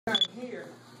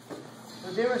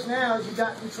The difference now is you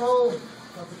got control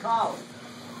of the collar.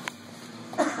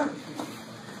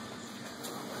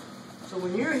 So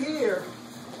when you're here,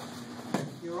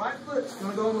 your right foot's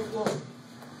going to go on the floor.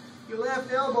 Your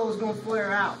left elbow is going to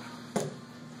flare out. So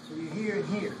you're here and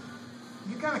here.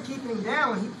 You're kind of keeping him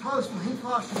down when he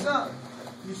postures up.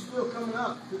 You're still coming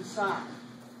up to the side.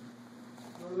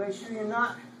 You want to make sure you're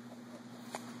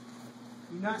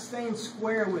not staying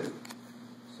square with him.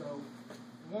 So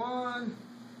one,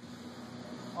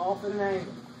 off at an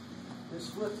angle. This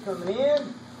foot's coming in,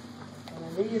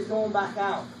 and the knee is going back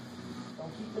out.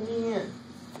 Don't keep the knee in,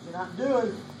 because you're not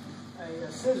doing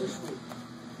a scissor sweep.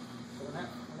 So when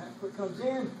that foot comes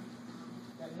in,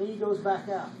 that knee goes back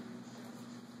out.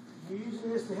 You're using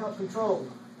this to help control.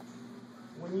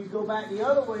 When you go back the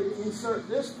other way to insert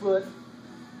this foot,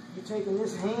 you're taking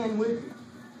this hand with you.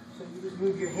 So you just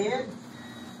move your head,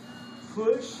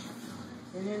 push,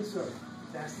 and insert.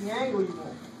 That's the angle you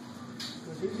want.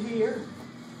 Because he's here,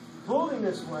 pulled him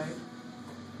this way,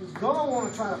 he's going to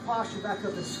want to try to posture back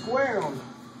up and square on you.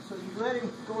 So you let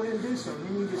him go ahead and do so, and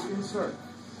then you just insert.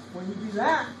 When you do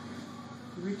that,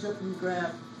 you reach up and you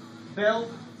grab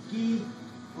belt, gi,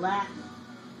 lat,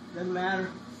 doesn't matter,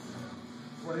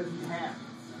 whatever you have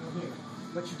in here.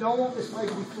 But you don't want this leg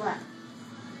to be flat.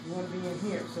 You want to be in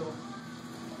here. So,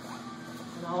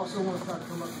 and I also want to try to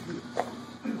come up to here.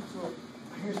 So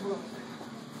here's what I'm saying.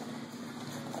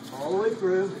 All the way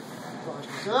through, push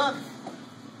this up.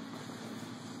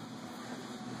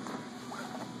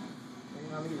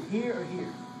 And I'm either here or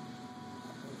here.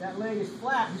 If that leg is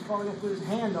flat, he's probably going to put his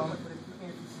hand on it, but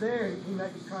if it's there, he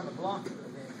might be trying to block it.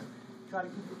 Try to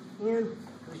keep it in,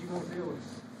 because you're going to be able to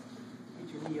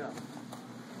get your knee up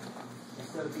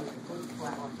instead of being completely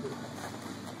flat like this.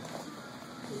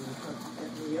 So you're going to keep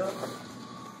that knee up.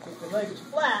 If the leg is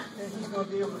flat, then he's going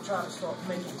to be able to try to start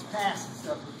making his pass and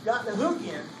stuff. You've got the hook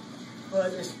in,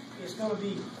 but it's going to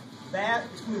be bad.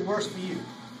 It's going to be worse for you.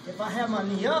 If I have my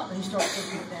knee up and he starts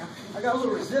pushing it down, I got a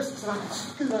little resistance and I can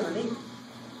scoot underneath.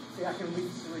 See, I can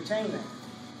retain that.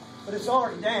 But it's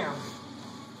already down.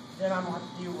 Then I'm going to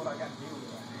have to deal with what I got to deal with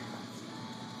right now.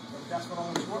 So that's what I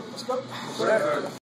want to work. Let's go.